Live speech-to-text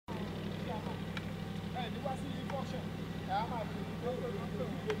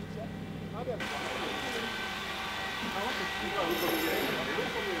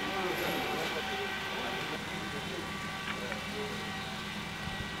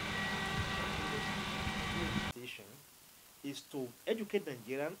Is to educate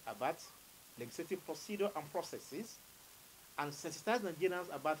Nigerians about legislative procedure and processes and sensitize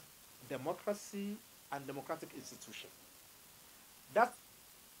Nigerians about democracy and democratic institutions. That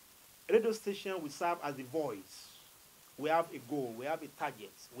radio station will serve as the voice. We have a goal, we have a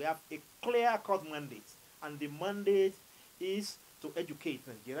target, we have a clear-cut mandate, and the mandate is to educate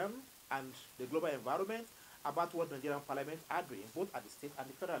Nigerians and the global environment about what Nigerian Parliament are doing, both at the state and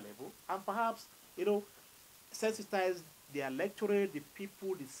the federal level, and perhaps, sensitize the electorate, the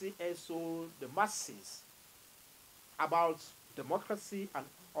people, the CSO, the masses about democracy and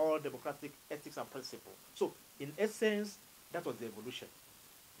all democratic ethics and principles. So, in essence, that was the evolution.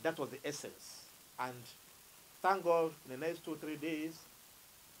 That was the essence. And thank God, in the next 2 or 3 days,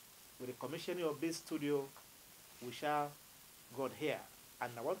 with the commissioning of this studio, we shall got here.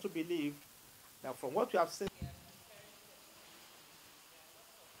 And I want to believe that from what we have seen,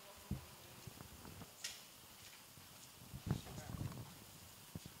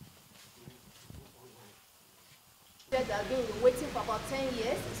 that have been waiting for about 10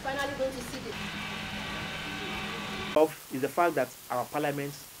 years is finally going to see the is the fact that our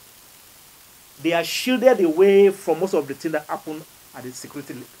parliaments, they are shielded away from most of the things that happen at the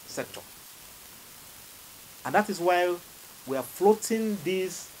security sector. And that is why we are floating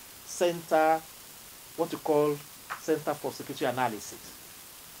this center, what we call Center for Security Analysis,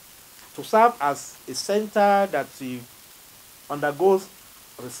 to serve as a center that undergoes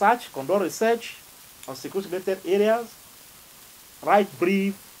research, conduct research on security-related areas, write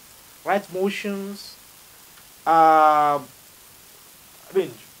brief, write motions,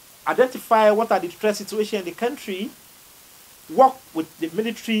 identify what are the threat situations in the country, work with the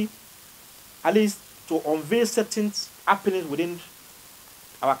military, at least to unveil certain happenings within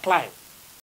our client.